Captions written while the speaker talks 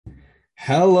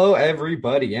Hello,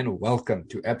 everybody, and welcome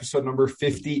to episode number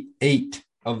 58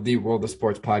 of the World of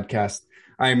Sports podcast.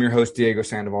 I am your host, Diego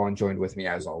Sandoval, and joined with me,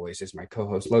 as always, is my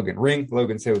co-host, Logan Ring.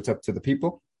 Logan, say what's up to the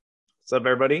people. What's up,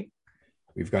 everybody?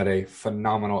 We've got a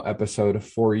phenomenal episode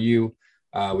for you.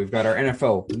 We've got our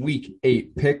NFL Week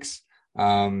 8 picks.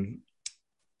 NBA,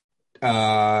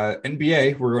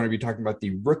 we're going to be talking about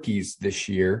the rookies this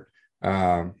year.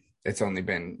 It's only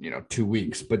been, 2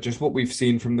 weeks, but just what we've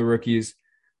seen from the rookies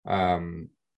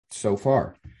so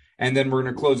far. And then we're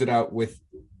going to close it out with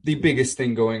the biggest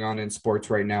thing going on in sports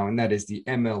right now, and that is the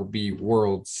MLB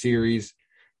World Series,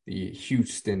 the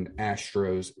Houston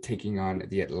Astros taking on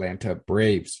the Atlanta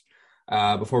Braves.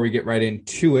 Before we get right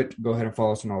into it, go ahead and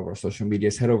follow us on all of our social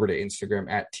medias. Head over to Instagram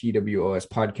at TWOS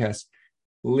Podcast.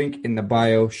 Link in the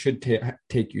bio should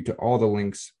take you to all the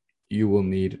links you will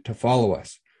need to follow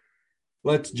us.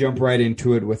 Let's jump right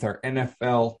into it with our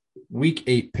NFL Week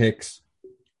 8 picks.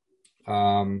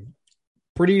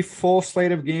 Pretty full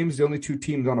slate of games. The only two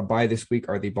teams on a bye this week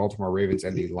are the Baltimore Ravens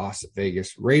and the Las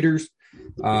Vegas Raiders.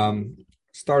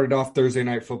 Started off Thursday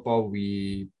Night Football.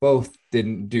 We both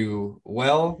didn't do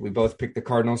well. We both picked the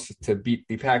Cardinals to beat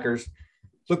the Packers.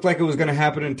 Looked like it was going to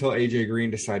happen until AJ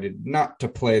Green decided not to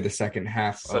play the second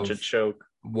half. Such a choke.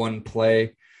 One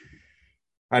play.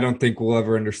 I don't think we'll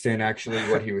ever understand actually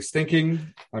what he was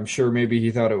thinking. I'm sure maybe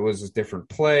he thought it was a different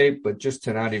play, but just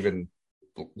to not even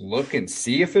look and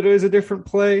see if it is a different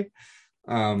play,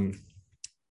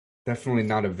 definitely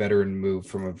not a veteran move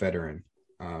from a veteran.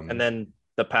 And then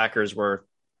the Packers were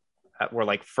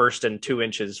like first and 2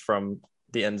 inches from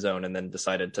the end zone and then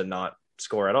decided to not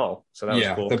score at all. So that was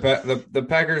cool. The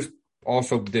Packers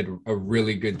also did a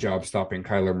really good job stopping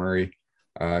Kyler Murray.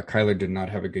 Kyler did not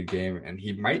have a good game, and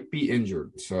he might be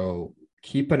injured. So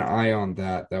keep an eye on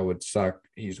that. That would suck.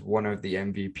 He's one of the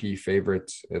MVP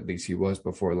favorites. At least he was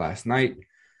before last night.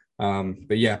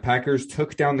 But yeah, Packers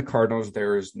took down the Cardinals.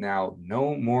 There is now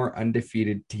no more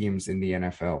undefeated teams in the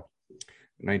NFL.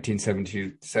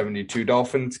 1972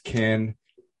 Dolphins can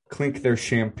clink their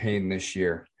champagne this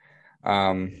year.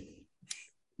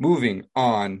 Moving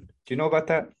on. Do you know about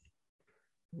that?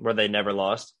 Where they never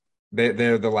lost?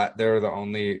 They're the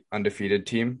only undefeated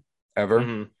team ever.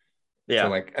 Mm-hmm.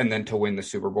 Yeah. And then to win the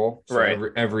Super Bowl. So right.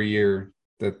 Every year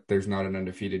that there's not an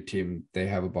undefeated team, they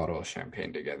have a bottle of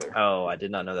champagne together. Oh, I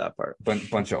did not know that part.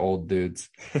 Bunch of old dudes.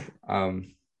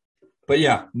 But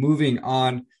yeah, moving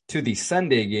on to the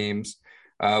Sunday games,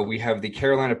 we have the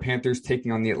Carolina Panthers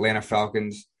taking on the Atlanta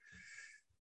Falcons.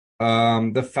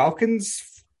 The Falcons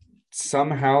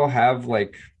somehow have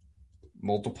like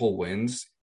multiple wins,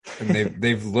 and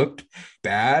they've looked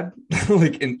bad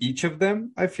like in each of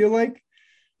them, I feel like,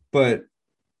 but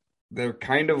they're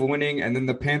kind of winning. And then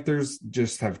the Panthers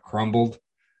just have crumbled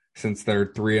since their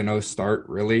 3-0 start.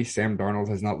 Really, Sam Darnold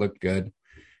has not looked good.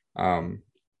 But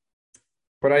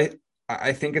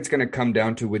I think it's going to come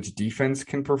down to which defense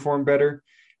can perform better,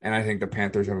 and I think the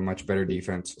Panthers have a much better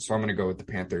defense, so I'm going to go with the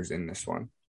Panthers in this one.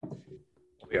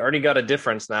 We already got a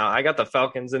difference now. I got the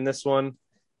Falcons in this one.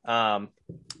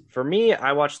 For me,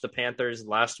 I watched the Panthers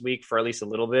last week for at least a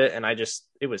little bit, and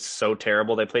it was so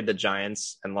terrible. They played the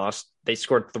Giants and lost. They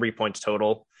scored 3 points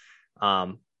total.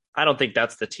 I don't think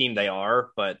that's the team they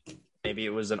are, but maybe it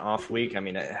was an off week. I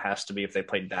mean, it has to be if they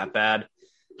played that bad.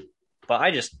 But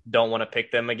I just don't want to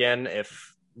pick them again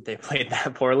if they played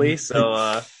that poorly.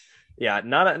 So, yeah,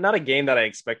 not a game that I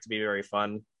expect to be very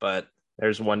fun, but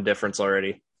there's one difference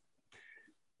already.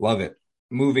 Love it.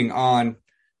 Moving on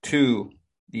to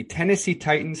the Tennessee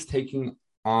Titans taking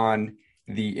on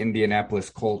the Indianapolis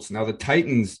Colts. Now, the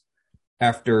Titans,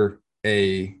 after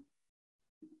a,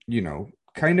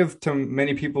 kind of to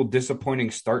many people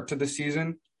disappointing start to the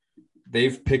season,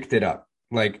 they've picked it up.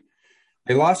 Like,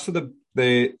 they lost to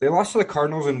the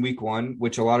Cardinals in week 1,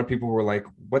 which a lot of people were like,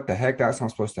 what the heck? That's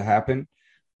not supposed to happen.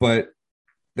 But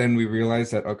then we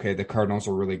realized that, okay, the Cardinals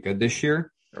are really good this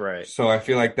year. Right. So I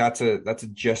feel like that's a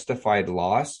justified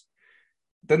loss.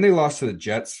 Then they lost to the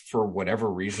Jets for whatever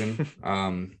reason.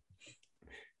 And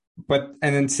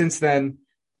then since then,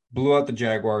 blew out the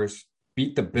Jaguars,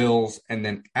 beat the Bills, and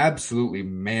then absolutely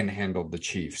manhandled the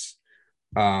Chiefs.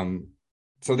 So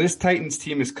this Titans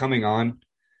team is coming on.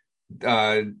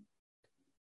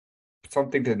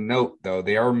 Something to note, though,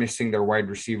 they are missing their wide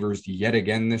receivers yet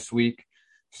again this week.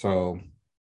 So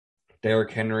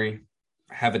Derrick Henry,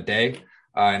 have a day.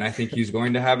 And I think he's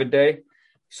going to have a day.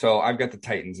 So I've got the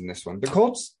Titans in this one. The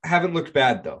Colts haven't looked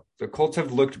bad, though. The Colts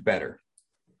have looked better.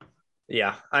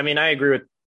 Yeah. I mean, I agree with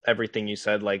everything you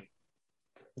said. Like,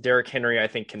 Derrick Henry, I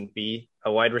think, can be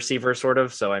a wide receiver, sort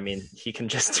of. So, I mean, he can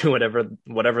just do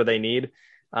whatever they need.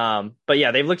 But,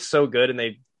 yeah, they've looked so good, and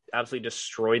absolutely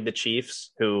destroyed the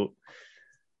Chiefs, who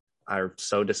are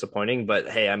so disappointing. But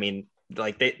hey, I mean,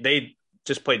 like they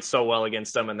just played so well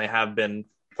against them, and they have been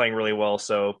playing really well.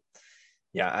 So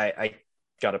yeah, I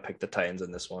got to pick the Titans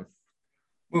in this one.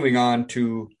 Moving on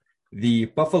to the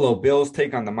Buffalo Bills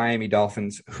take on the Miami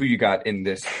Dolphins. Who you got in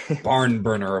this barn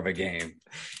burner of a game?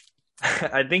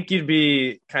 I think you'd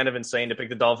be kind of insane to pick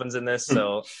the Dolphins in this.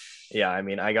 So yeah, I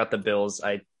mean, I got the Bills.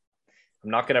 I'm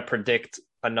not going to predict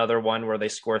another one where they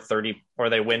score 30 or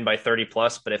they win by 30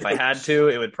 plus, but if I had to,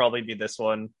 it would probably be this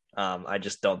one. I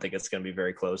just don't think it's going to be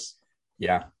very close.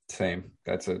 Yeah, same.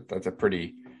 That's a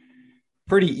pretty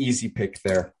easy pick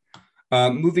there.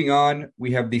 Moving on,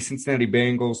 we have the Cincinnati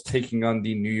Bengals taking on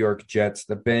the New York Jets.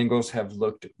 The Bengals have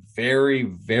looked very,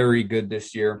 very good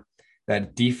this year.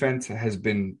 That defense has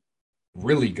been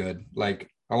really good. Like,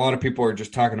 a lot of people are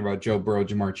just talking about Joe Burrow,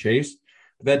 Jamar Chase.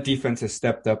 But that defense has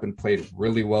stepped up and played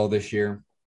really well this year.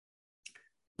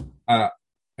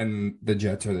 And the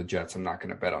Jets are the Jets. I'm not going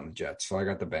to bet on the Jets, so I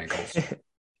got the Bengals.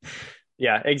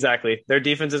 Yeah, exactly. Their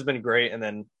defense has been great, and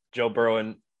then Joe Burrow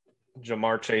and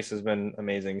Jamar Chase has been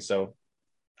amazing. So,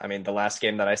 I mean, the last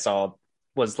game that I saw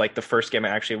was like the first game I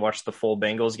actually watched the full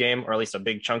Bengals game, or at least a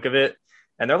big chunk of it.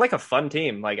 And they're like a fun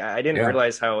team. Like, I didn't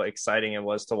realize how exciting it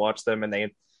was to watch them.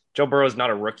 And Joe Burrow is not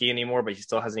a rookie anymore, but he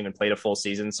still hasn't even played a full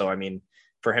season. So, I mean,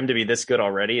 for him to be this good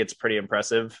already, it's pretty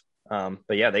impressive.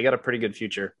 But yeah, they got a pretty good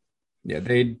future. Yeah,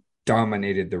 they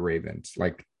dominated the Ravens,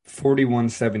 like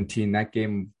 41-17. That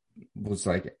game was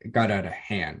like, got out of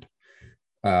hand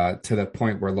to the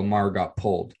point where Lamar got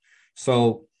pulled.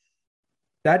 So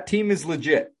that team is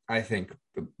legit, I think.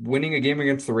 Winning a game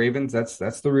against the Ravens,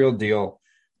 that's the real deal.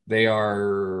 They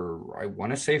are, I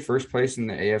want to say, first place in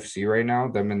the AFC right now.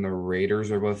 Them and the Raiders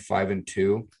are both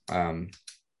 5-2.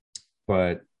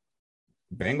 But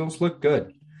Bengals look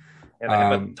good. And they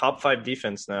have a top 5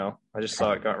 defense now. I just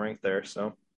saw it got ranked there,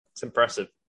 so it's impressive.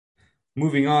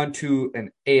 Moving on to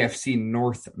an AFC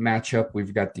North matchup,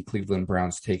 we've got the Cleveland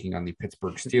Browns taking on the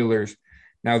Pittsburgh Steelers.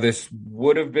 Now, this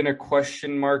would have been a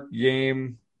question mark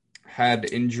game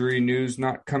had injury news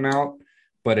not come out,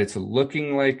 but it's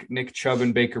looking like Nick Chubb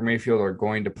and Baker Mayfield are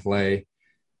going to play,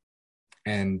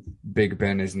 and Big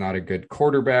Ben is not a good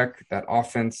quarterback. That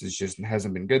offense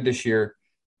hasn't been good this year.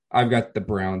 I've got the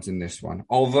Browns in this one,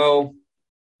 although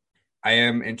I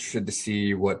am interested to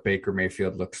see what Baker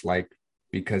Mayfield looks like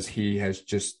because he is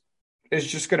just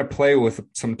going to play with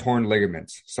some torn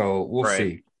ligaments. So we'll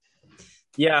see.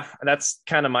 Yeah, that's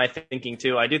kind of my thinking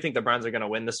too. I do think the Browns are going to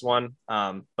win this one,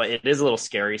 but it is a little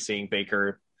scary seeing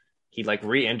Baker. He like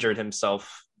re-injured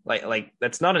himself. Like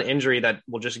that's not an injury that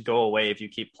will just go away if you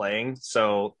keep playing.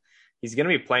 So he's going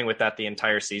to be playing with that the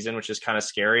entire season, which is kind of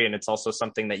scary. And it's also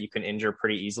something that you can injure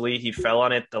pretty easily. He fell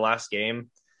on it the last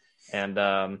game and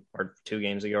or 2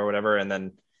 games ago or whatever. And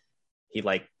then he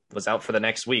like was out for the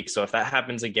next week. So if that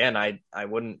happens again, I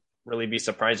wouldn't really be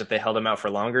surprised if they held him out for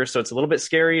longer. So it's a little bit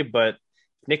scary, but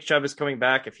Nick Chubb is coming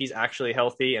back. If he's actually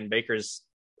healthy and Baker's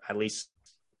at least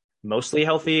mostly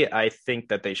healthy, I think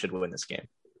that they should win this game.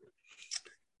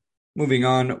 Moving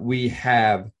on, we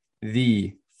have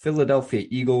the Philadelphia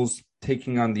Eagles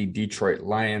taking on the Detroit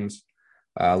Lions.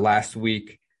 Last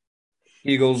week,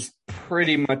 Eagles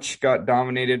pretty much got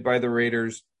dominated by the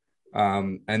Raiders.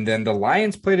 And then the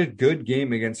Lions played a good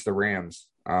game against the Rams.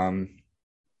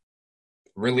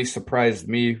 Really surprised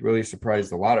me, really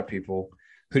surprised a lot of people.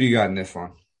 Who do you got in this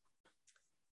one?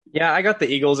 Yeah, I got the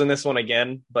Eagles in this one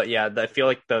again. But yeah, I feel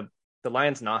like the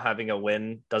Lions not having a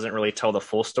win doesn't really tell the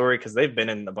full story because they've been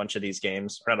in a bunch of these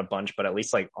games. Or not a bunch, but at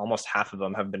least like almost half of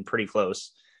them have been pretty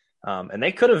close. And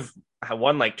they could have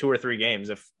won like 2 or 3 games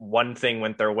if one thing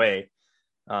went their way.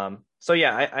 So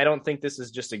yeah, I don't think this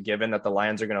is just a given that the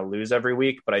Lions are going to lose every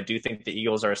week, but I do think the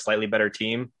Eagles are a slightly better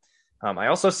team. I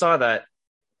also saw that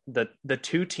the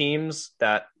 2 teams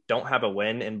that don't have a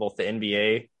win in both the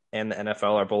NBA and the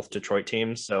NFL are both Detroit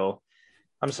teams. So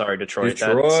I'm sorry, Detroit.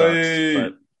 That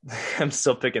sucks, but I'm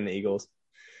still picking the Eagles.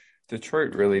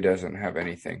 Detroit really doesn't have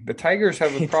anything. The Tigers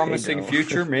have a promising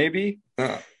future, maybe.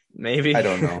 Maybe. I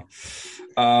don't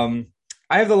know.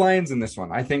 I have the Lions in this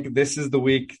one. I think this is the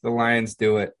week the Lions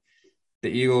do it. The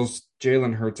Eagles,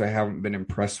 Jalen Hurts, I haven't been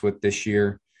impressed with this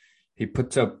year. He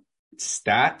puts up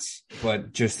stats,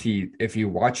 but if you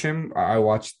watch him, I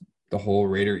watched the whole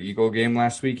Raider Eagle game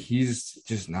last week. He's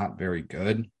just not very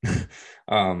good.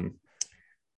 And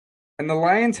the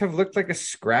Lions have looked like a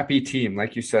scrappy team.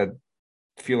 Like you said,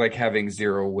 feel like having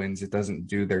 0 wins, it doesn't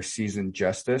do their season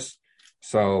justice.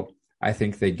 So I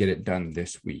think they get it done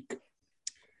this week.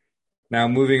 Now,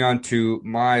 moving on to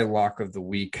my lock of the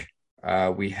week,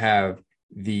 we have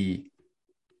the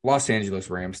Los Angeles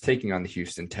Rams taking on the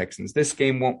Houston Texans. This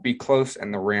game won't be close,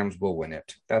 and the Rams will win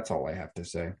it. That's all I have to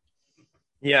say.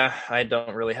 Yeah, I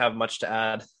don't really have much to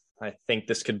add. I think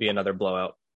this could be another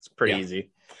blowout. It's pretty Yeah.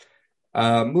 easy.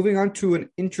 Moving on to an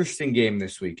interesting game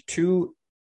this week. Two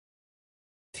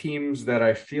teams that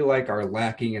I feel like are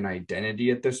lacking an identity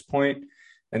at this point,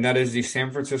 and that is the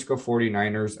San Francisco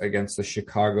 49ers against the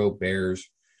Chicago Bears.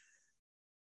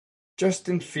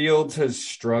 Justin Fields has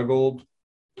struggled,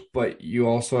 but you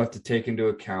also have to take into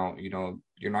account,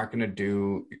 you're not going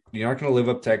to live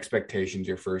up to expectations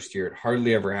your first year. It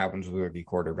hardly ever happens with rookie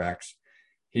quarterbacks.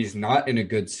 He's not in a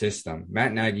good system.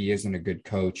 Matt Nagy isn't a good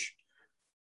coach.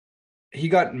 He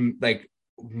got like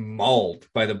mauled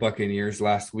by the Buccaneers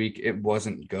last week. It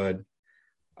wasn't good.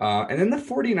 And then the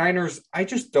 49ers, I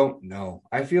just don't know.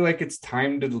 I feel like it's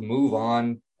time to move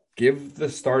on, give the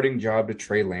starting job to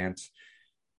Trey Lance.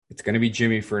 It's going to be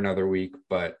Jimmy for another week,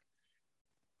 but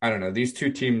I don't know. These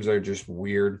two teams are just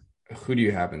weird. Who do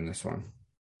you have in this one?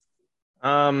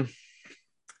 Um,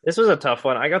 this was a tough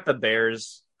one. I got the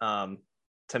Bears.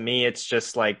 To me, it's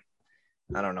just like,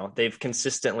 I don't know. They've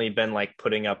consistently been like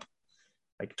putting up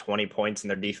like 20 points and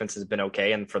their defense has been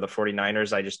okay. And for the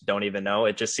 49ers, I just don't even know.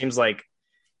 It just seems like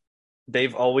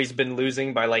they've always been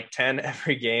losing by like 10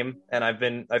 every game. And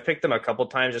I've picked them a couple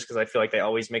times just because I feel like they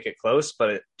always make it close, but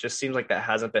it just seems like that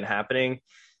hasn't been happening.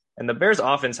 And the Bears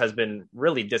offense has been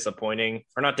really disappointing,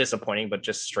 or not disappointing, but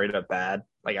just straight up bad.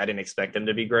 Like I didn't expect them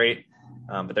to be great.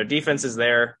 But their defense is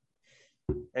there.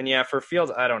 And yeah, for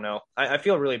Fields, I don't know. I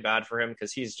feel really bad for him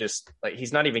because he's just like,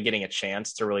 he's not even getting a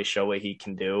chance to really show what he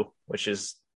can do, which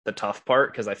is the tough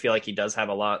part because I feel like he does have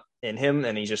a lot in him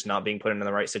and he's just not being put in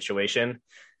the right situation.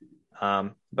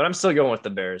 But I'm still going with the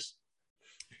Bears.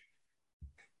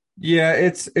 Yeah,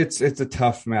 it's a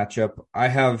tough matchup. I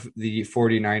have the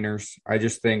 49ers. I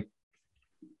just think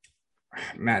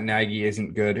Matt Nagy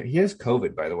isn't good. He has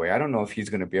COVID, by the way. I don't know if he's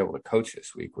going to be able to coach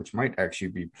this week, which might actually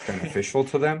be beneficial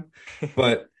to them.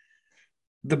 But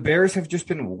the Bears have just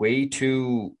been way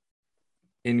too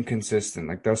inconsistent.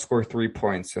 Like they'll score 3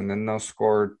 points and then they'll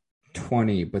score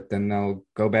 20, but then they'll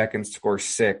go back and score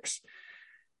 6.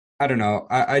 I don't know.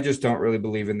 I just don't really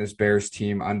believe in this Bears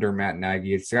team under Matt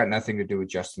Nagy. It's got nothing to do with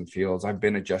Justin Fields. I've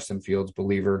been a Justin Fields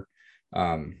believer.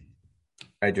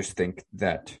 I just think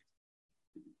that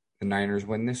the Niners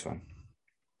win this one.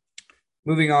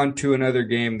 Moving on to another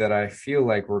game that I feel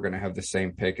like we're going to have the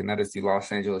same pick, and that is the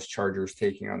Los Angeles Chargers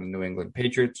taking on the New England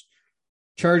Patriots.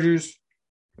 Chargers,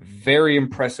 very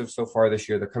impressive so far this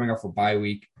year. They're coming off a bye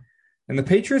week. And the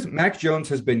Patriots, Mac Jones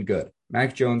has been good.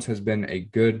 Mac Jones has been a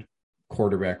good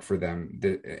quarterback for them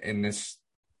in this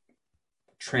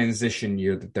transition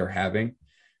year that they're having.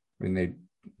 I mean,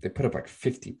 they put up like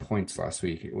 50 points last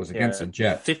week. It was against the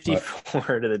Jets.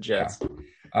 54 to the Jets. Yeah.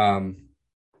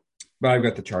 But I've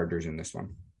got the Chargers in this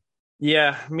one.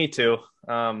 Yeah, me too.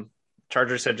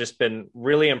 Chargers have just been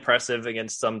really impressive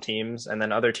against some teams, and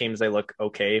then other teams they look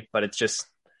okay, but it's just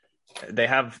they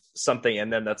have something in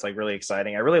them that's like really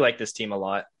exciting. I really like this team a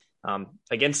lot.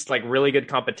 Against like really good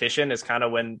competition is kind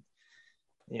of when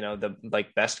the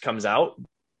like best comes out.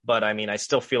 But I mean, I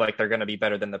still feel like they're going to be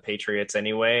better than the Patriots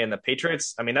anyway. And the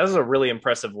Patriots, I mean, that was a really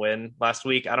impressive win last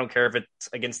week. I don't care if it's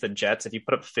against the Jets. If you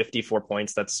put up 54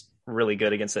 points, that's really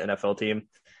good against the NFL team.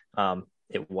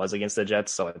 It was against the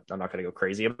Jets, so I'm not going to go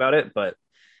crazy about it. But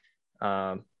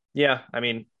yeah, I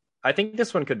mean, I think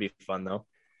this one could be fun though.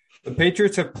 The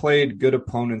Patriots have played good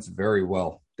opponents very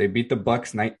well. They beat the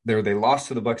Bucks. They lost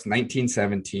to the Bucks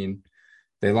 19-17.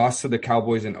 They lost to the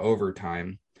Cowboys in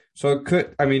overtime. So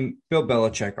Bill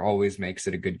Belichick always makes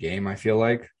it a good game, I feel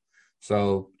like.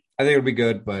 So I think it'll be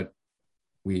good, but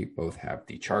we both have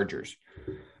the Chargers.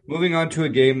 Moving on to a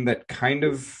game that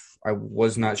I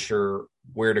was not sure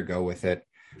where to go with it.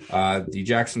 The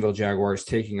Jacksonville Jaguars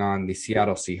taking on the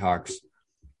Seattle Seahawks.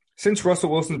 Since Russell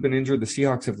Wilson's been injured, the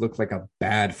Seahawks have looked like a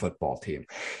bad football team.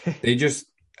 They just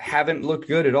haven't looked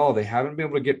good at all. They haven't been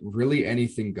able to get really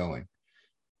anything going.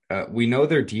 We know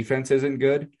their defense isn't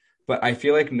good, but I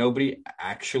feel like nobody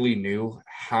actually knew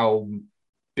how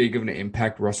big of an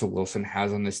impact Russell Wilson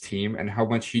has on this team and how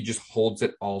much he just holds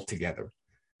it all together.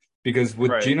 Because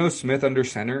with Geno Smith under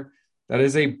center, that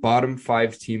is a bottom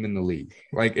 5 team in the league.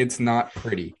 Like, it's not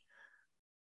pretty.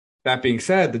 That being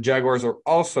said, the Jaguars are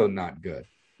also not good.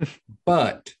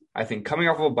 But I think coming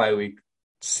off of a bye week,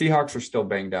 Seahawks are still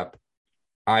banged up.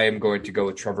 I am going to go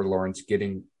with Trevor Lawrence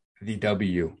getting the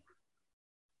W.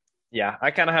 Yeah,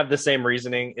 I kind of have the same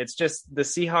reasoning. It's just the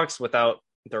Seahawks without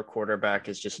their quarterback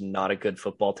is just not a good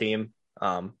football team.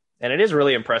 And it is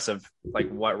really impressive, like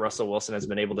what Russell Wilson has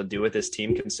been able to do with this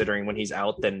team, considering when he's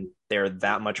out, then they're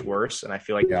that much worse. And I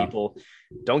feel like Yeah. people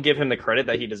don't give him the credit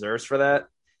that he deserves for that.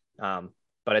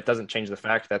 But it doesn't change the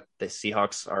fact that the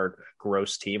Seahawks are a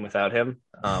gross team without him.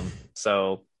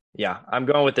 So yeah, I'm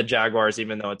going with the Jaguars,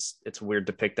 even though it's weird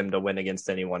to pick them to win against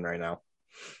anyone right now.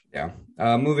 Yeah.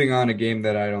 Moving on, a game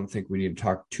that I don't think we need to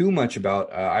talk too much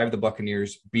about. I have the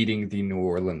Buccaneers beating the New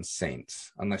Orleans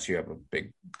Saints, unless you have a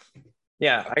big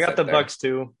Yeah, I got upset the there. Bucks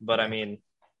too, but I mean,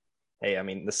 hey, I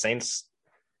mean the Saints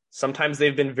sometimes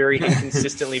they've been very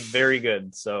inconsistently very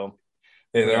good. So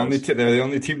Hey, who knows? they're the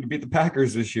only team to beat the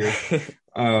Packers this year.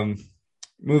 Um,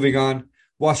 moving on,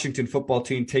 Washington football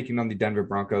team taking on the Denver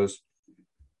Broncos.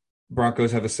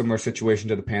 Broncos have a similar situation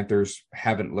to the Panthers.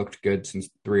 Haven't looked good since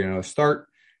 3-0 start.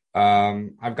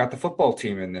 I've got the football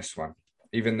team in this one,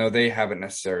 even though they haven't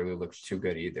necessarily looked too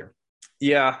good either.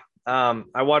 Yeah.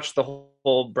 I watched the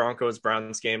whole Broncos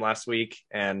Browns game last week,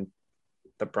 and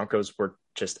the Broncos were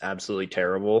just absolutely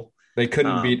terrible. They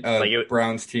couldn't beat a Like it,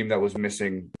 Browns team that was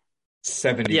missing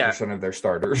yeah, 70% of their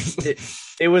starters. it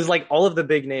it was like all of the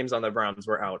big names on the Browns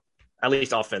were out, at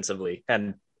least offensively,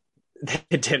 and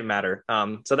it didn't matter.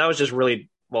 So that was just really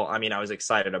well. I mean, I was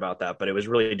excited about that, but it was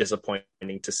really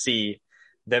disappointing to see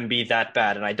them be that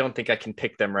bad. And I don't think I can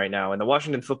pick them right now. And the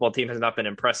Washington football team has not been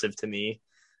impressive to me,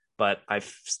 but I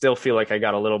still feel like I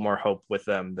got a little more hope with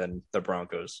them than the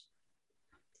Broncos.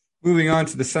 Moving on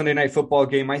to the Sunday night football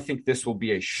game, I think this will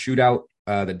be a shootout.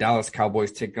 The Dallas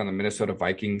Cowboys take on the Minnesota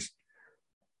Vikings.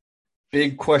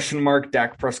 Big question mark.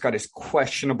 Dak Prescott is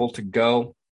questionable to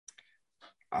go.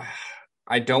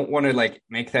 I don't want to like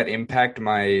make that impact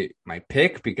my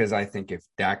pick because I think if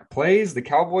Dak plays, the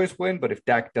Cowboys win. But if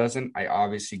Dak doesn't, I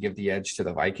obviously give the edge to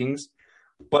the Vikings.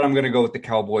 But I'm going to go with the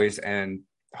Cowboys and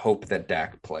hope that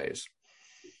Dak plays.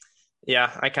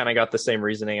 Yeah, I kind of got the same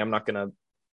reasoning. I'm not going to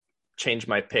change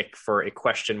my pick for a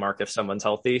question mark if someone's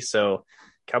healthy. So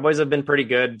Cowboys have been pretty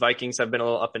good. Vikings have been a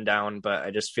little up and down, but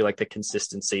I just feel like the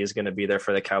consistency is going to be there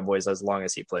for the Cowboys as long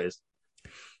as he plays.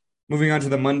 Moving on to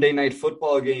the Monday night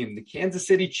football game, the Kansas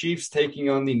City Chiefs taking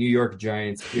on the New York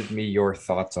Giants. Give me your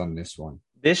thoughts on this one.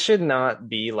 This should not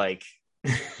be like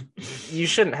you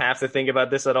shouldn't have to think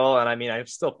about this at all. And I mean, I'm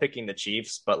still picking the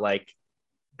Chiefs, but like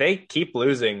they keep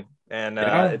losing, and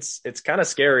Yeah. it's kind of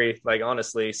scary, like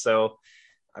honestly. So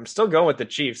I'm still going with the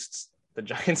Chiefs. The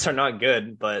Giants are not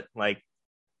good, but like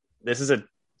this is a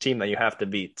team that you have to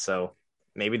beat. So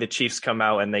maybe the Chiefs come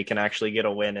out and they can actually get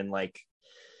a win and like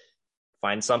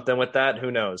find something with that.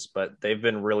 Who knows? But they've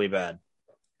been really bad.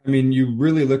 I mean, you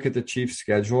really look at the Chiefs'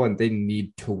 schedule and they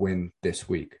need to win this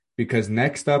week because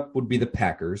next up would be the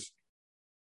Packers.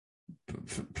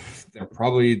 They're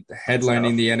probably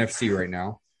headlining the NFC right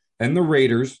now. Then the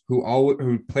Raiders,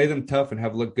 who play them tough and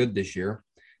have looked good this year.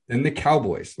 Then the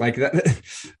Cowboys. Like that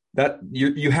that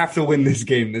you have to win this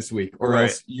game this week, or Right.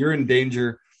 else you're in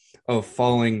danger of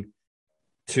falling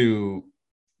to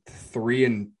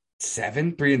 3-7,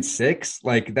 3-6.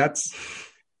 Like that's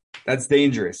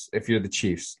dangerous if you're the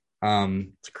Chiefs.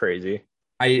 It's crazy.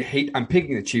 I'm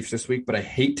picking the Chiefs this week, but I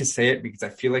hate to say it because I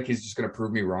feel like he's just going to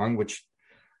prove me wrong, which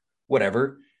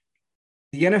whatever.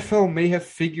 The NFL may have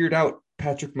figured out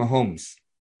Patrick Mahomes.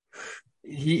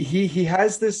 He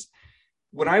has this.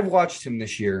 When I've watched him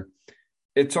this year,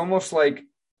 it's almost like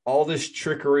all this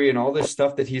trickery and all this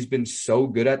stuff that he's been so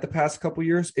good at the past couple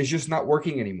years is just not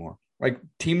working anymore. Like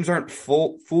teams aren't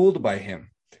fooled by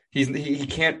him. He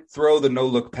can't throw the no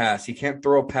look pass. He can't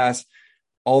throw a pass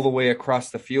all the way across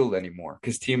the field anymore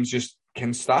because teams just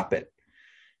can stop it.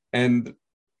 And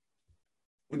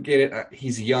get it.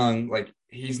 He's young. Like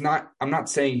he's not. I'm not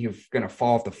saying he's going to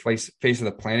fall off the face of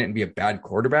the planet and be a bad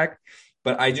quarterback,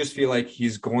 but I just feel like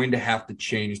he's going to have to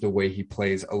change the way he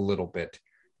plays a little bit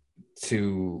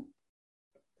to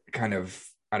kind of,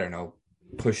 I don't know,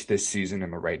 push this season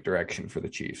in the right direction for the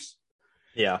Chiefs.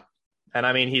 Yeah. And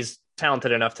I mean, he's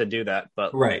talented enough to do that.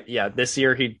 But Right. yeah, this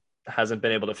year he hasn't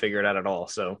been able to figure it out at all.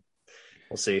 So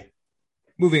we'll see.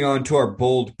 Moving on to our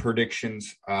bold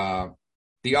predictions.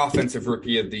 The offensive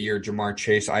rookie of the year, Jamar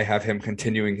Chase, I have him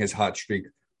continuing his hot streak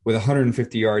with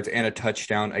 150 yards and a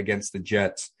touchdown against the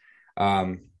Jets.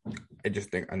 I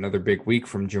just think another big week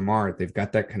from Jamar. They've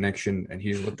got that connection, and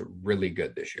he's looked really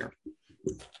good this year.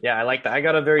 Yeah, I like that. I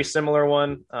got a very similar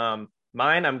one.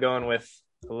 Mine, I'm going with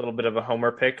a little bit of a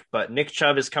homer pick, but Nick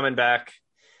Chubb is coming back.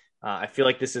 I feel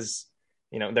like this is,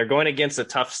 they're going against a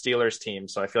tough Steelers team,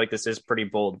 so I feel like this is pretty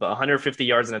bold. But 150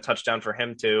 yards and a touchdown for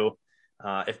him too.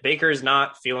 If Baker's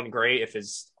not feeling great, if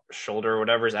his shoulder or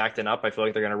whatever is acting up, I feel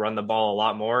like they're going to run the ball a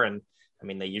lot more. And I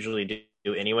mean, they usually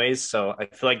do anyways. So I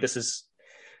feel like this is,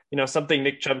 something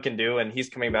Nick Chubb can do, and he's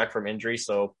coming back from injury.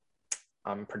 So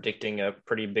I'm predicting a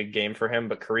pretty big game for him,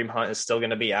 but Kareem Hunt is still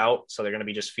going to be out, so they're going to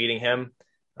be just feeding him,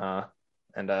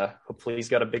 and hopefully he's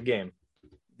got a big game.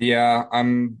 Yeah,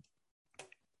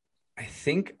 I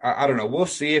think I don't know. We'll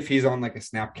see if he's on like a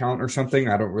snap count or something.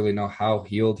 I don't really know how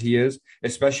healed he is,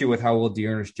 especially with how well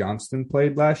Dearness Johnston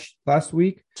played last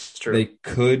week. It's true. They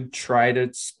could try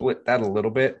to split that a little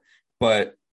bit,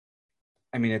 but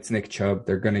I mean, it's Nick Chubb.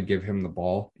 They're going to give him the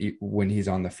ball when he's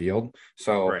on the field.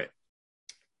 So Right.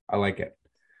 I like it.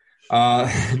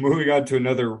 Moving on to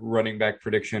another running back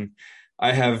prediction.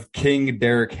 I have King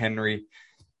Derrick Henry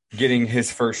getting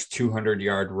his first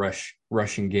 200-yard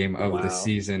rushing game of the Wow.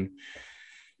 season.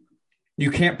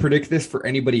 You can't predict this for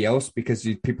anybody else because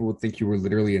people would think you were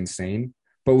literally insane.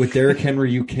 But with Derrick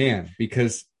Henry, you can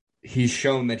because he's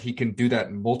shown that he can do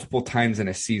that multiple times in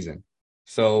a season.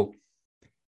 So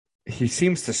he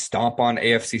seems to stomp on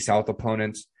AFC South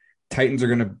opponents. Titans are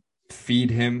going to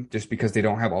feed him just because they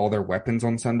don't have all their weapons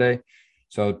on Sunday.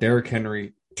 So Derrick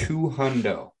Henry,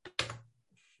 200.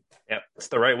 Yep, it's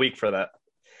the right week for that.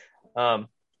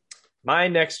 My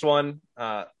next one,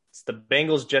 it's the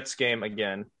Bengals Jets game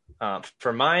again.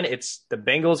 For mine, it's the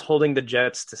Bengals holding the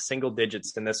Jets to single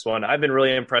digits in this one. I've been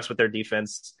really impressed with their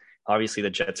defense. Obviously, the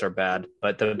Jets are bad,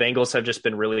 but the Bengals have just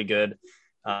been really good.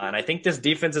 And I think this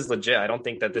defense is legit. I don't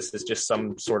think that this is just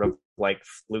some sort of like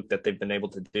fluke that they've been able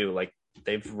to do. Like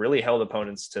they've really held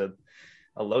opponents to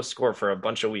a low score for a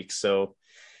bunch of weeks. So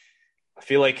I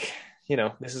feel like,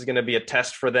 this is going to be a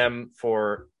test for them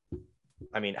for,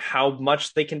 how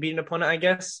much they can beat an opponent, I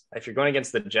guess. If you're going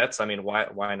against the Jets,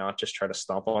 why not just try to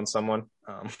stomp on someone?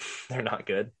 They're not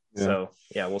good. Yeah. So,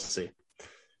 yeah, we'll see.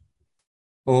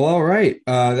 Well, all right.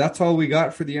 That's all we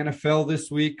got for the NFL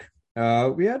this week.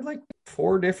 We had like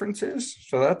 4 differences.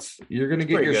 So you're going to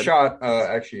get your good. shot.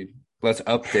 Actually, let's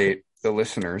update the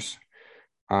listeners.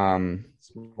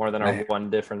 It's more than our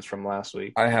one difference from last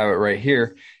week. I have it right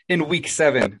here. In week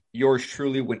 7, yours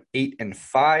truly went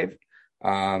 8-5.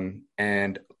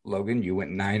 And Logan, you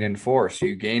went 9-4. So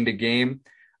you gained a game.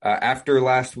 After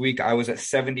last week, I was at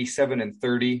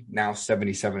 77-30, now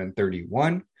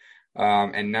 77-31.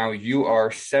 And now you are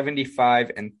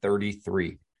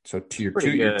 75-33. So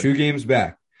you're 2 games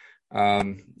back.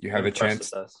 You have a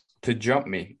chance to jump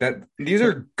me. These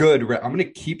are good. I'm going to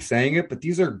keep saying it, but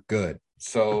these are good.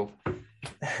 So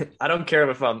I don't care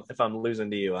if I'm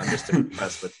losing to you. I'm just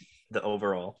impressed with the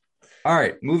overall. All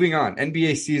right, moving on.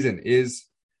 NBA season is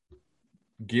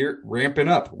ramping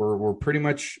up. We're pretty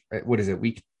much what is it?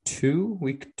 Week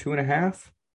 2.5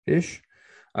 ish.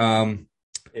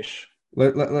 Ish.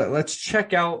 Let's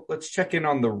check in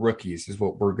on the rookies is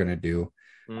what we're gonna do.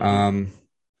 Mm-hmm.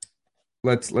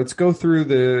 Let's go through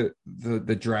the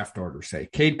draft order. Say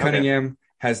Cade Cunningham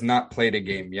has not played a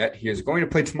game yet. He is going to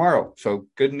play tomorrow. So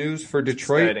good news for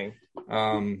Detroit. Exciting.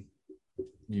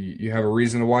 You have a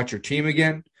reason to watch your team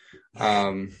again.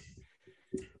 I'm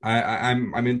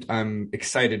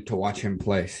excited to watch him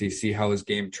play. See how his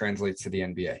game translates to the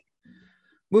NBA.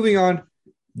 Moving on,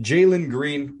 Jalen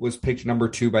Green was picked number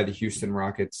 2 by the Houston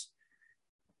Rockets.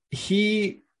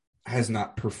 He has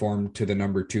not performed to the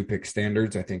number 2 pick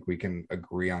standards. I think we can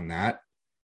agree on that.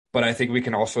 But I think we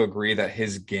can also agree that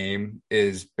his game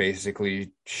is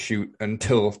basically shoot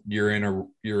until you're in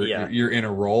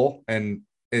a role, and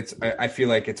I feel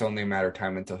like it's only a matter of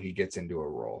time until he gets into a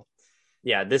role.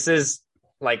 Yeah, this is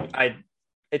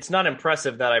it's not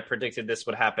impressive that I predicted this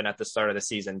would happen at the start of the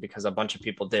season because a bunch of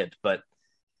people did, but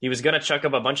he was going to chuck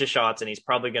up a bunch of shots and he's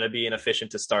probably going to be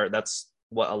inefficient to start. That's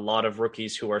what a lot of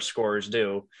rookies who are scorers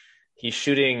do. He's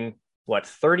shooting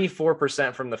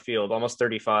 34% from the field, almost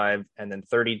 35, and then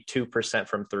 32%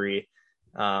 from 3.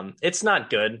 It's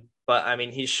not good, but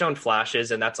he's shown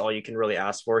flashes and that's all you can really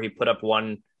ask for. He put up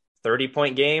one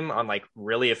 30-point game on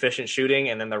really efficient shooting.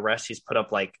 And then the rest he's put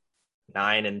up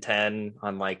 9 and 10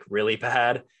 on really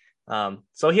bad.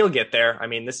 So he'll get there.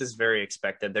 This is very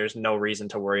expected. There's no reason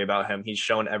to worry about him. He's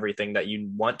shown everything that you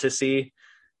want to see.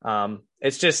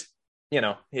 It's just,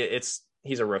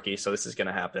 he's a rookie, so this is going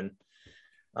to happen.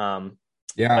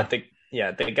 But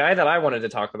the guy that I wanted to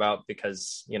talk about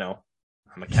because,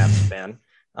 I'm a Cavs fan.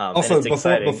 Also,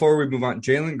 before we move on,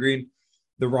 Jalen Green,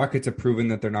 the Rockets have proven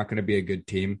that they're not going to be a good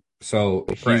team. So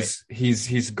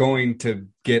he's going to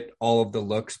get all of the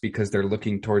looks because they're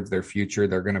looking towards their future.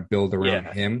 They're going to build around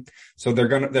him. So they're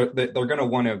going to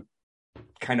want to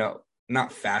kind of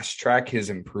not fast track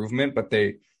his improvement, but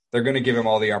they're going to give him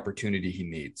all the opportunity he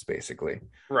needs, basically.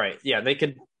 Right. Yeah, they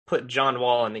could put John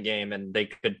Wall in the game and they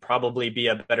could probably be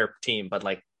a better team, but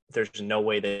there's no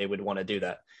way they would want to do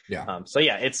that. Yeah.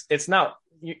 It's not.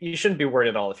 You shouldn't be worried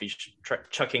at all if he's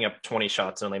chucking up 20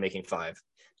 shots and only making 5.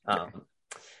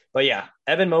 But yeah,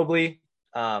 Evan Mobley,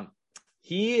 Um,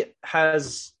 he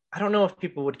has, I don't know if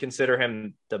people would consider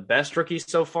him the best rookie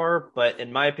so far, but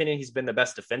in my opinion, he's been the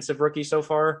best defensive rookie so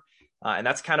far. And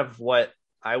that's kind of what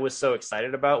I was so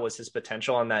excited about was his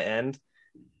potential on that end.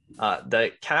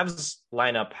 The Cavs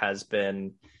lineup has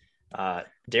been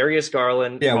Darius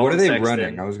Garland, Yeah, what are Colin they running? I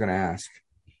Sexton. was going to ask.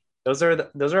 Those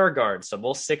are our guards. So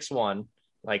both 6'1".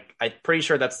 Like I'm pretty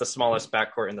sure that's the smallest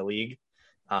backcourt in the league.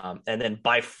 And then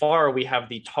by far we have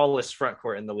the tallest front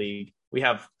court in the league. We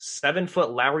have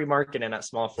 7-foot Lowry Markkinen at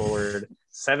small forward,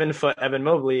 7-foot Evan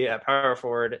Mobley at power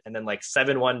forward, and then like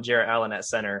 7'1" Jarrett Allen at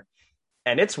center.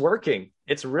 And it's working.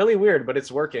 It's really weird, but it's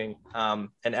working. And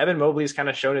Evan Mobley's kind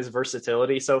of shown his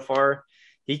versatility so far.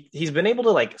 He's been able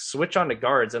to like switch on to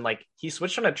guards, and like he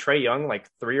switched on to Trae Young like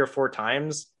 3 or 4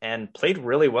 times and played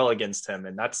really well against him.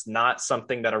 And that's not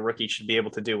something that a rookie should be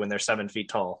able to do when they're 7 feet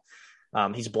tall.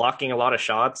 He's blocking a lot of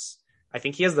shots. I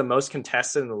think he has the most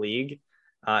contested in the league.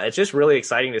 It's just really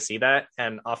exciting to see that.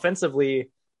 And offensively,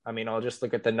 I mean, I'll just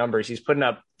look at the numbers. He's putting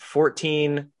up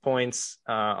 14 points,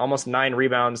 almost 9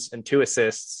 rebounds, and 2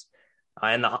 assists.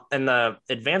 And the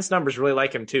advanced numbers really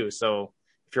like him too. So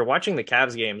if you're watching the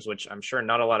Cavs games, which I'm sure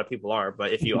not a lot of people are,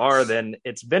 but if you are, then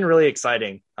it's been really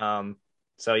exciting.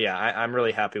 So yeah, I'm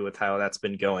really happy with how that's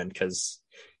been going because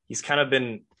he's kind of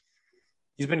been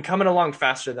he's been coming along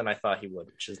faster than I thought he would,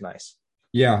 which is nice.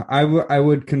 Yeah, I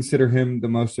would consider him the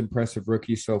most impressive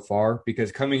rookie so far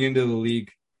because coming into the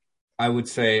league, I would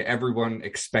say everyone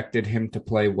expected him to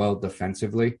play well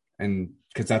defensively. And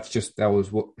because that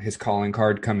was what his calling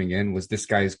card coming in was this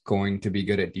guy's going to be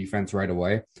good at defense right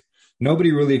away.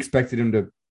 Nobody really expected him to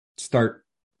start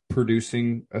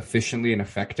producing efficiently and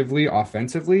effectively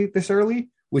offensively this early,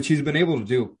 which he's been able to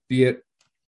do,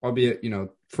 albeit,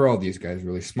 for all these guys,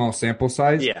 really small sample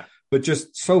size. Yeah. But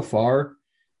just so far,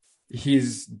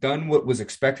 he's done what was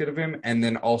expected of him and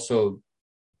then also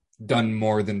done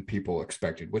more than people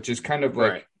expected, which is kind of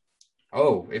like, Right.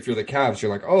 oh, if you're the Cavs,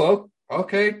 you're like, oh,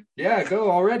 okay, yeah,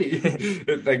 go already.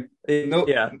 Like, no,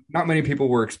 Yeah. not many people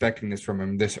were expecting this from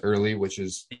him this early, which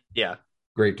is Yeah.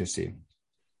 great to see.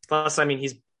 Plus, I mean,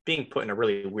 he's being put in a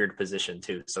really weird position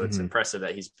too. So it's Mhm. impressive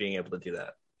that he's being able to do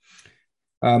that.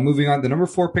 Moving on, the number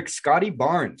 4 pick, Scotty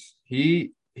Barnes.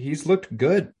 He's looked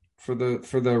good for the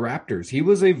Raptors. He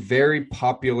was a very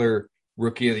popular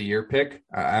rookie of the year pick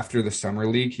after the summer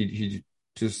league. He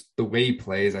just the way he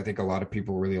plays, I think a lot of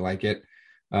people really like it.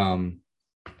 And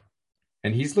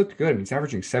he's looked good. He's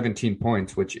averaging 17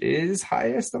 points, which is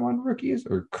highest among rookies,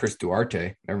 or Chris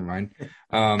Duarte. Never mind.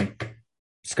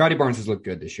 Scotty Barnes has looked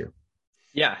good this year.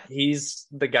 Yeah, he's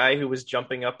the guy who was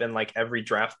jumping up in like every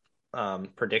draft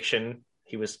prediction.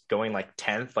 He was going like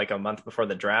 10th like a month before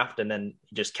the draft, and then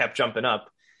he just kept jumping up.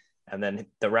 And then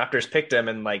the Raptors picked him,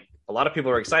 and like a lot of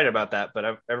people were excited about that,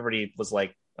 but everybody was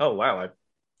like, "Oh wow,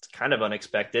 it's kind of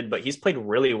unexpected." But he's played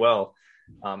really well,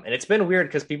 and it's been weird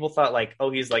because people thought like,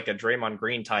 "Oh, he's like a Draymond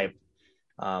Green type,"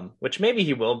 which maybe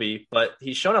he will be, but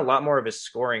he's shown a lot more of his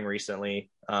scoring recently.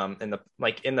 In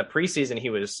the preseason, he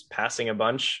was passing a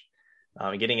bunch,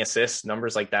 getting assists,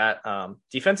 numbers like that.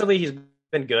 Defensively, he's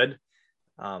been good.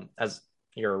 As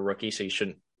you're a rookie, so you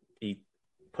shouldn't be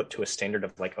put to a standard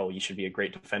of like, oh, you should be a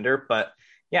great defender. But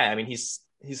yeah, I mean, he's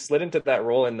slid into that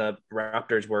role in the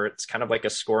Raptors where it's kind of like a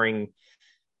scoring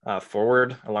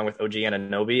forward along with OG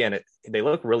Anunoby, and they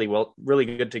look really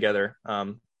good together.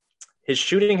 His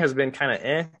shooting has been kind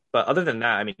of but other than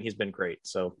that, I mean, he's been great.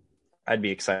 So I'd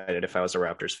be excited if I was a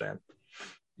Raptors fan.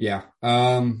 Yeah.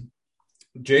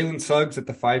 Jalen Suggs at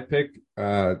the 5 pick.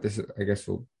 I guess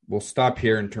we'll stop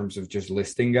here in terms of just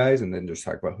listing guys and then just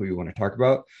talk about who you want to talk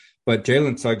about. But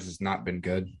Jalen Suggs has not been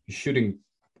good. He's shooting,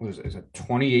 is it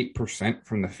 28%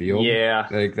 from the field? Yeah.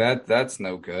 Like that's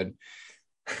no good.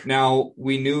 Now,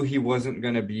 we knew he wasn't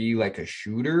going to be like a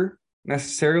shooter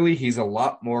necessarily. He's a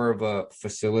lot more of a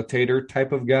facilitator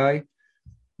type of guy.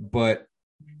 But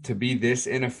to be this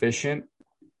inefficient,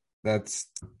 that's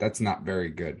not very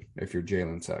good if you're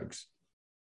Jalen Suggs.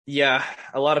 Yeah,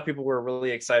 a lot of people were really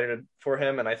excited for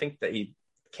him, and I think that he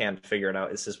can figure it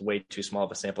out. It's just way too small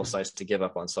of a sample size to give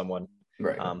up on someone.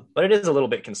 Right. But it is a little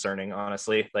bit concerning,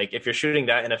 honestly. Like if you're shooting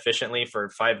that inefficiently for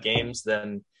 5 games,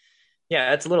 then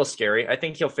yeah, it's a little scary. I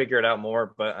think he'll figure it out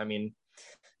more, but I mean,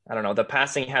 I don't know. The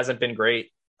passing hasn't been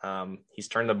great. He's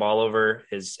turned the ball over.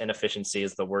 His inefficiency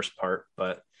is the worst part,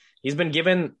 but he's been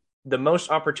given the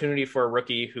most opportunity for a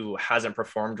rookie who hasn't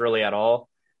performed really at all.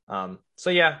 So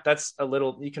yeah,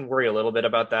 you can worry a little bit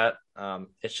about that.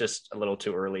 It's just a little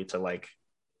too early to like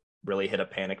really hit a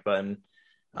panic button.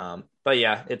 But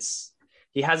yeah,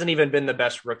 he hasn't even been the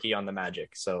best rookie on the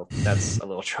Magic. So that's a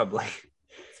little troubling.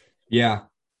 Yeah.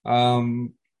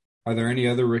 Are there any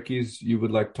other rookies you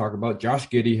would like to talk about? Josh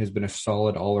Giddey has been a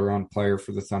solid all-around player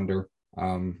for the Thunder,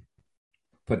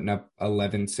 putting up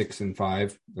 11, 6, and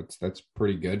 5. That's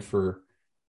pretty good for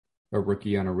a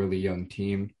rookie on a really young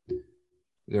team. Is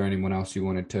there anyone else you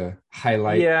wanted to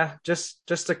highlight? Yeah,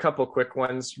 just a couple quick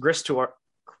ones. What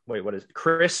is it?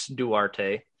 Chris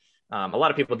Duarte? A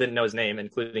lot of people didn't know his name,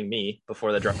 including me,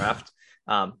 before the draft.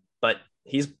 But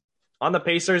he's on the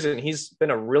Pacers, and he's been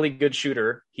a really good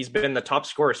shooter. He's been the top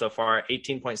scorer so far,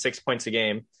 18.6 points a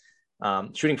game,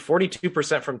 shooting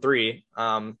 42% from three.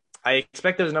 I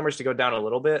expect those numbers to go down a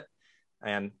little bit,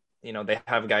 and they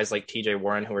have guys like TJ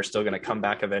Warren who are still going to come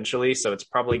back eventually, so it's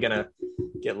probably going to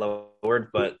get lowered.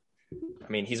 But I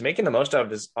mean, he's making the most out of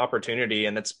his opportunity,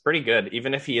 and it's pretty good.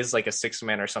 Even if he is like a six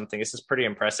man or something, this is pretty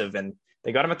impressive. And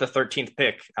they got him at the 13th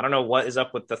pick. I don't know what is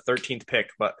up with the 13th pick,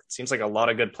 but it seems like a lot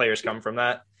of good players come from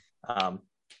that.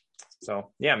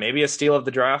 So yeah, maybe a steal of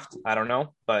the draft. I don't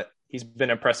know, but he's been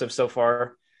impressive so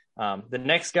far. The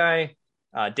next guy,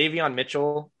 Davion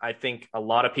Mitchell, I think a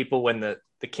lot of people, when the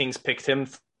Kings picked him,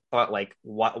 thought like,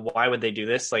 why would they do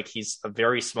this? Like, he's a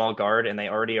very small guard, and they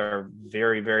already are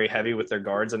very, very heavy with their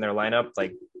guards in their lineup.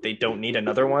 Like, they don't need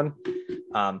another one.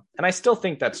 And I still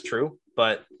think that's true,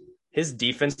 but his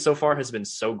defense so far has been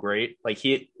so great. Like,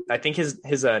 I think his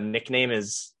nickname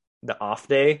is the off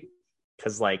day,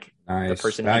 because like Nice. the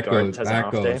person he guards has an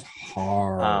off day.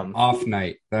 Hard. Off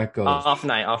night. That goes off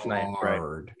night,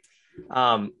 hard.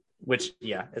 Right. Which,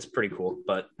 yeah, it's pretty cool.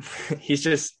 But he's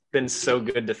just been so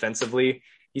good defensively.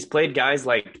 He's played guys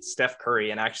like Steph Curry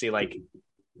and actually like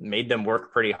made them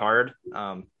work pretty hard.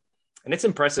 And it's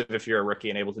impressive if you're a rookie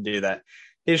and able to do that.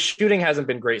 His shooting hasn't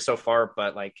been great so far,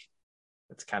 but like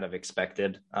it's kind of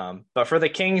expected. But for the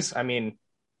Kings, I mean,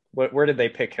 where did they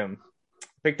pick him?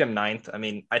 Picked him 9th. I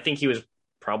mean, I think he was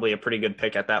probably a pretty good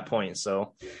pick at that point.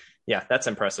 So yeah, that's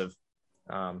impressive.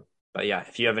 But yeah,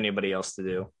 if you have anybody else to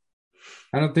do.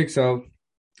 I don't think so.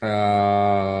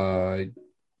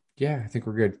 Yeah, I think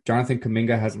we're good. Jonathan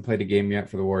Kuminga hasn't played a game yet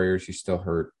for the Warriors. He's still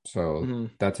hurt. So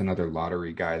that's another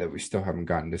lottery guy that we still haven't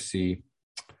gotten to see.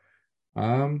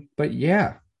 But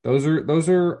yeah, those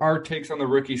are our takes on the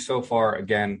rookies so far.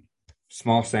 Again,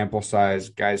 small sample size.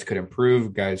 Guys could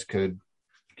improve, guys could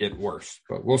get worse,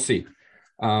 but we'll see.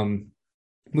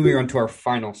 Moving on to our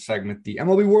final segment, the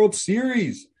MLB World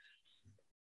Series.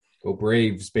 Go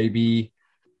Braves, baby.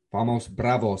 Vamos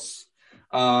Bravos.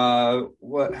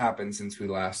 What happened since we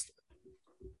last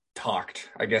talked?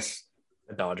 I guess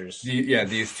the Dodgers.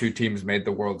 These two teams made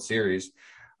the World Series.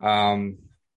 I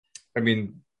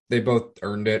mean, they both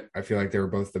earned it. I feel like they were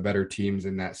both the better teams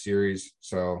in that series.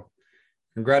 So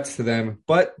congrats to them.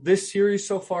 But this series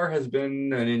so far has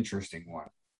been an interesting one.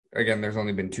 Again, there's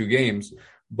only been 2 games,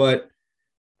 but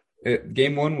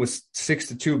game 1 was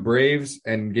 6-2 Braves,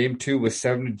 and game 2 was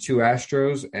 7-2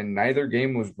 Astros, and neither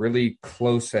game was really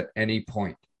close at any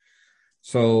point.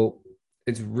 So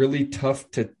it's really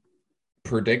tough to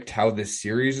predict how this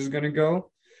series is going to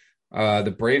go.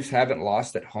 The Braves haven't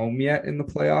lost at home yet in the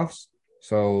playoffs,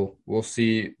 so we'll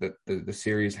see that the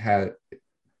series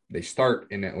they start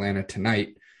in Atlanta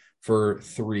tonight for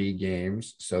 3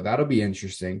 games. So that'll be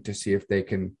interesting to see if they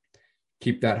can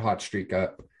keep that hot streak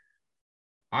up.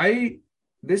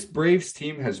 This Braves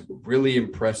team has really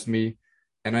impressed me,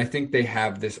 and I think they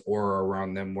have this aura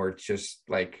around them where it's just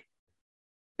like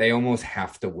they almost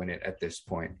have to win it at this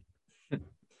point.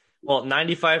 Well,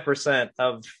 95%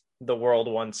 of the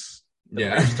world wants the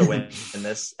Braves to win in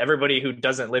this. Everybody who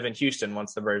doesn't live in Houston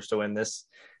wants the Braves to win this.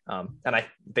 And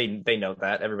they know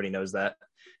that. Everybody knows that.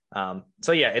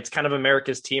 So yeah, it's kind of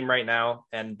America's team right now,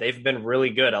 and they've been really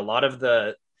good. A lot of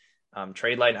the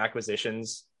trade line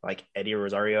acquisitions, like Eddie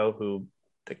Rosario, who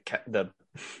the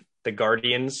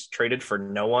Guardians traded for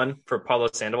no one, for Pablo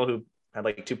Sandoval, who had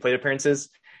like 2 plate appearances.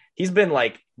 He's been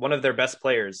like one of their best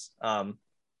players.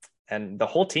 And the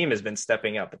whole team has been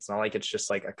stepping up. It's not like it's just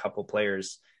like a couple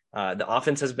players. The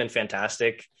offense has been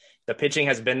fantastic. The pitching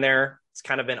has been there. It's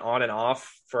kind of been on and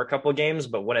off for a couple of games,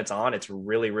 but when it's on, it's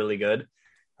really, really good.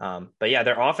 But yeah,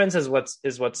 their offense is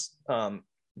what's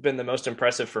been the most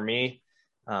impressive for me.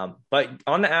 But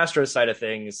on the Astros side of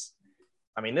things,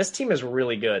 I mean, this team is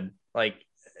really good. Like,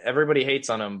 everybody hates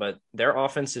on them, but their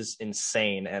offense is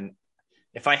insane. And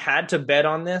if I had to bet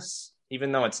on this,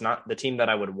 even though it's not the team that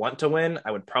I would want to win,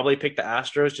 I would probably pick the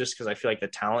Astros just because I feel like the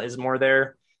talent is more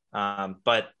there.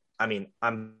 But I mean,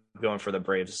 I'm going for the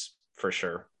Braves for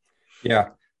sure. Yeah.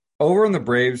 Over on the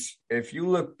Braves, if you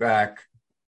look back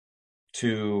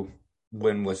to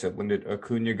when did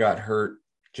Acuna got hurt?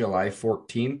 July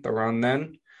 14th, around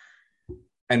then.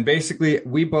 And basically,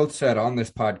 we both said on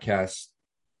this podcast,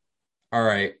 all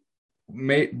right,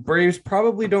 Braves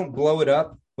probably don't blow it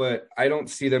up, but I don't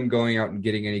see them going out and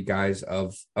getting any guys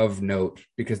of note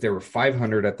because they were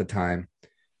 500 at the time,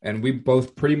 and we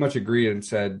both pretty much agreed and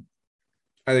said,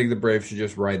 I think the Braves should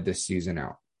just ride this season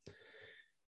out.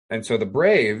 And so the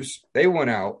Braves, they went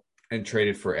out and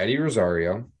traded for Eddie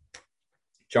Rosario,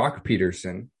 Jock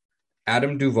Peterson,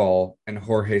 Adam Duvall, and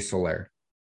Jorge Soler.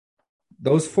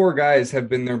 Those four guys have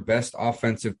been their best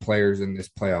offensive players in this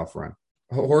playoff run.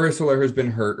 Jorge Soler has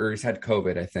been hurt, or he's had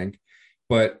COVID, I think,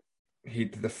 but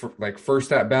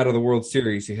first at bat of the World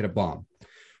Series, he hit a bomb.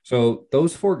 So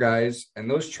those four guys and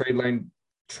those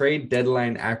trade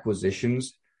deadline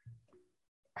acquisitions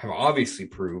have obviously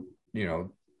proved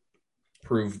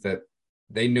that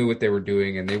they knew what they were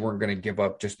doing and they weren't going to give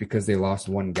up just because they lost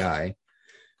one guy.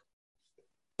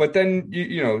 But then,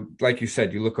 like you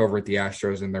said, you look over at the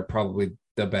Astros and they're probably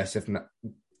the best, if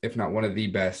not one of the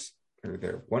best, or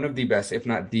they're one of the best, if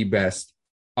not the best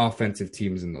offensive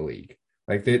teams in the league.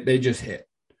 Like they just hit.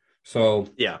 So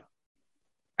yeah,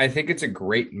 I think it's a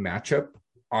great matchup.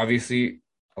 Obviously,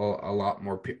 a lot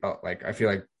more, I feel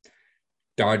like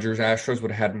Dodgers Astros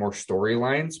would have had more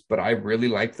storylines, but I really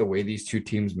like the way these two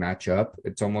teams match up.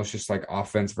 It's almost just like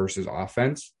offense versus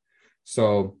offense.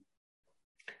 So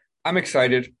I'm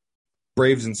excited.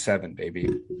 Braves in 7, baby.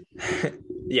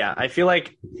 Yeah, I feel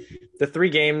like the 3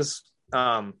 games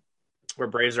where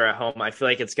Braves are at home, I feel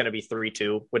like it's going to be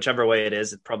 3-2. Whichever way it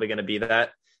is, it's probably going to be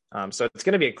that. So it's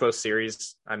going to be a close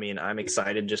series. I mean, I'm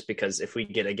excited just because if we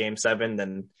get a game 7,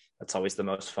 then that's always the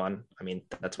most fun. I mean,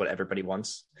 that's what everybody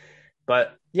wants.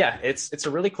 But yeah, it's a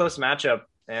really close matchup,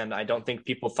 and I don't think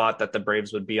people thought that the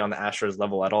Braves would be on the Astros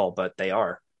level at all, but they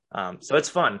are. So it's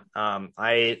fun.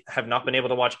 I have not been able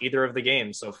to watch either of the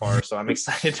games so far, so I'm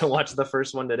excited to watch the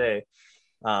first one today.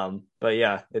 But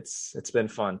yeah, it's been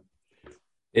fun.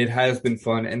 It has been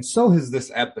fun, and so has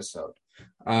this episode.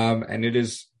 And it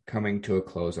is coming to a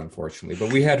close, unfortunately,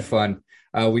 but we had fun.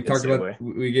 We talked about, thank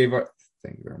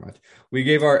you very much. We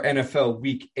gave our NFL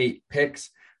Week 8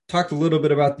 picks, talked a little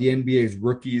bit about the NBA's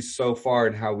rookies so far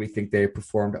and how we think they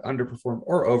performed, underperformed,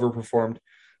 or overperformed.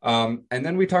 And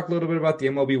then we talked a little bit about the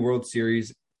MLB World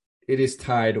Series. It is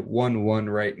tied 1-1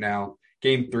 right now.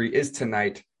 Game 3 is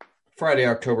tonight, Friday,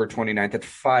 October 29th at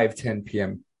 5:10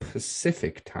 p.m.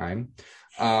 Pacific time.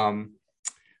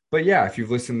 But yeah, if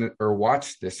you've listened or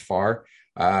watched this far,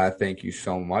 thank you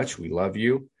so much. We love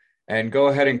you. And go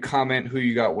ahead and comment who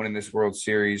you got winning this World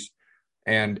Series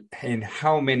and in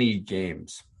how many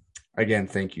games. Again,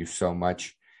 thank you so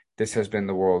much. This has been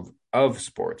the World of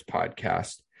Sports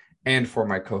podcast. And for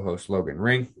my co-host, Logan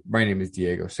Ring, my name is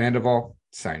Diego Sandoval,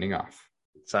 signing off.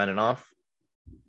 Signing off.